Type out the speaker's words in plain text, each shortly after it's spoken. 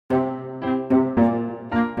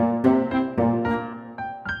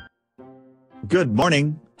Good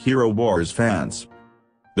morning, Hero Wars fans.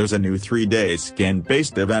 There's a new 3-day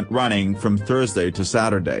skin-based event running from Thursday to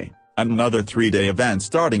Saturday, and another 3-day event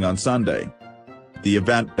starting on Sunday. The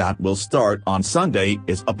event that will start on Sunday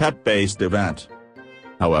is a pet-based event.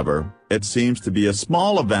 However, it seems to be a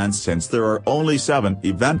small event since there are only 7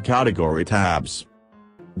 event category tabs.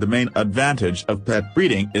 The main advantage of pet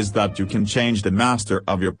breeding is that you can change the master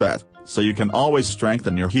of your pet, so you can always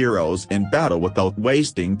strengthen your heroes in battle without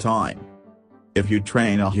wasting time. If you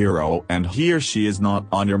train a hero and he or she is not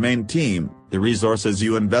on your main team, the resources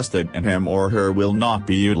you invested in him or her will not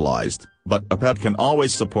be utilized, but a pet can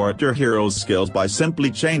always support your hero's skills by simply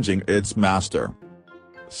changing its master.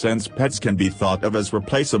 Since pets can be thought of as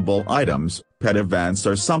replaceable items, pet events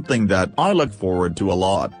are something that I look forward to a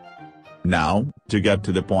lot. Now, to get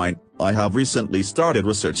to the point, I have recently started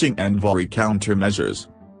researching Andvari countermeasures.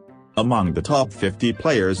 Among the top 50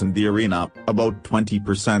 players in the arena, about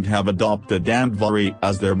 20% have adopted Andvari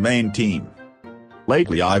as their main team.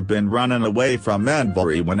 Lately I've been running away from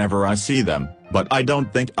Andvari whenever I see them, but I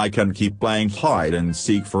don't think I can keep playing hide and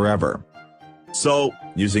seek forever. So,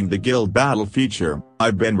 using the guild battle feature,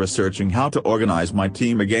 I've been researching how to organize my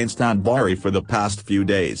team against Andvari for the past few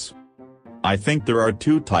days. I think there are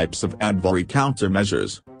 2 types of Andvari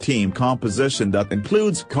countermeasures: team composition that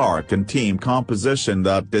includes Kark and team composition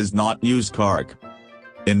that does not use Kark.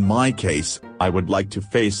 In my case, I would like to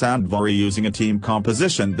face Andvari using a team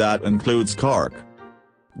composition that includes Kark.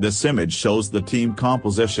 This image shows the team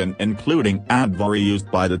composition including Andvari used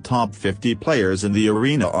by the top 50 players in the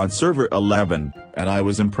arena on server 11, and I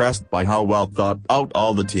was impressed by how well thought out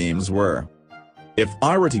all the teams were. If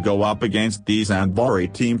I were to go up against these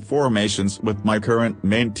Andvari team formations with my current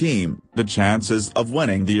main team, the chances of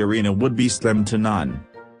winning the arena would be slim to none.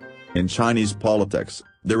 In Chinese politics,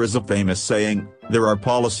 there is a famous saying, "There are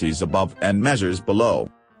policies above and measures below."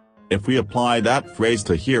 If we apply that phrase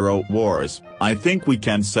to Hero Wars, I think we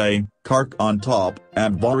can say, Kark on top,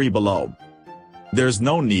 Andvari below. There's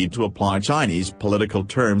no need to apply Chinese political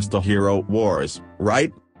terms to Hero Wars,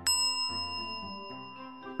 right?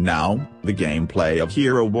 Now, the gameplay of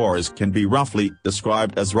Hero Wars can be roughly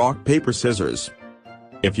described as rock paper scissors.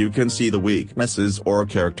 If you can see the weaknesses or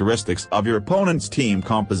characteristics of your opponent's team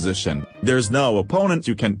composition, there's no opponent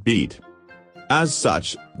you can beat. As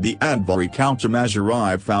such, the Andvari countermeasure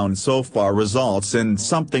I've found so far results in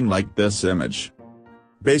something like this image.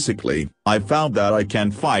 Basically, I found that I can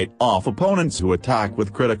fight off opponents who attack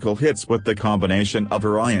with critical hits with the combination of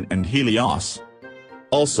Orion and Helios.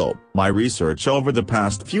 Also, my research over the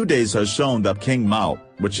past few days has shown that King Mao,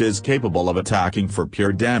 which is capable of attacking for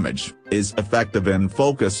pure damage, is effective in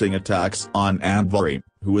focusing attacks on Andvari,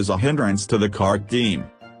 who is a hindrance to the Kark team.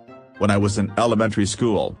 When I was in elementary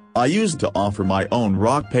school, I used to offer my own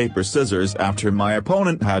rock paper scissors after my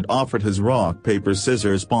opponent had offered his rock paper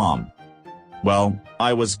scissors bomb. Well,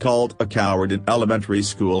 I was called a coward in elementary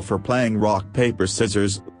school for playing rock paper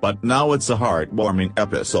scissors, but now it's a heartwarming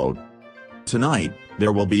episode. Tonight,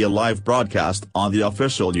 there will be a live broadcast on the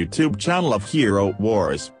official YouTube channel of Hero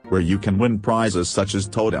Wars, where you can win prizes such as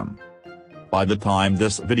Totem. By the time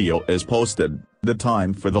this video is posted, the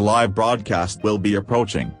time for the live broadcast will be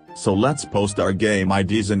approaching, so let's post our game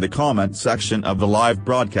IDs in the comment section of the live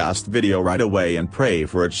broadcast video right away and pray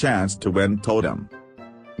for a chance to win Totem.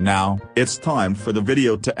 Now, it's time for the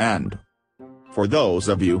video to end. For those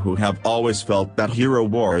of you who have always felt that Hero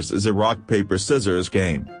Wars is a rock-paper-scissors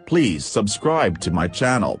game, please subscribe to my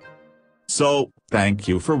channel. So, thank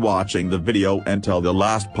you for watching the video until the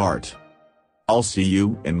last part. I'll see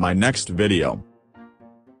you in my next video.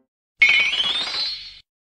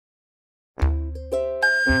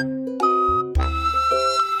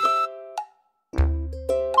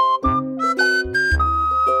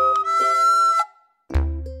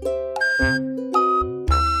 Thank you.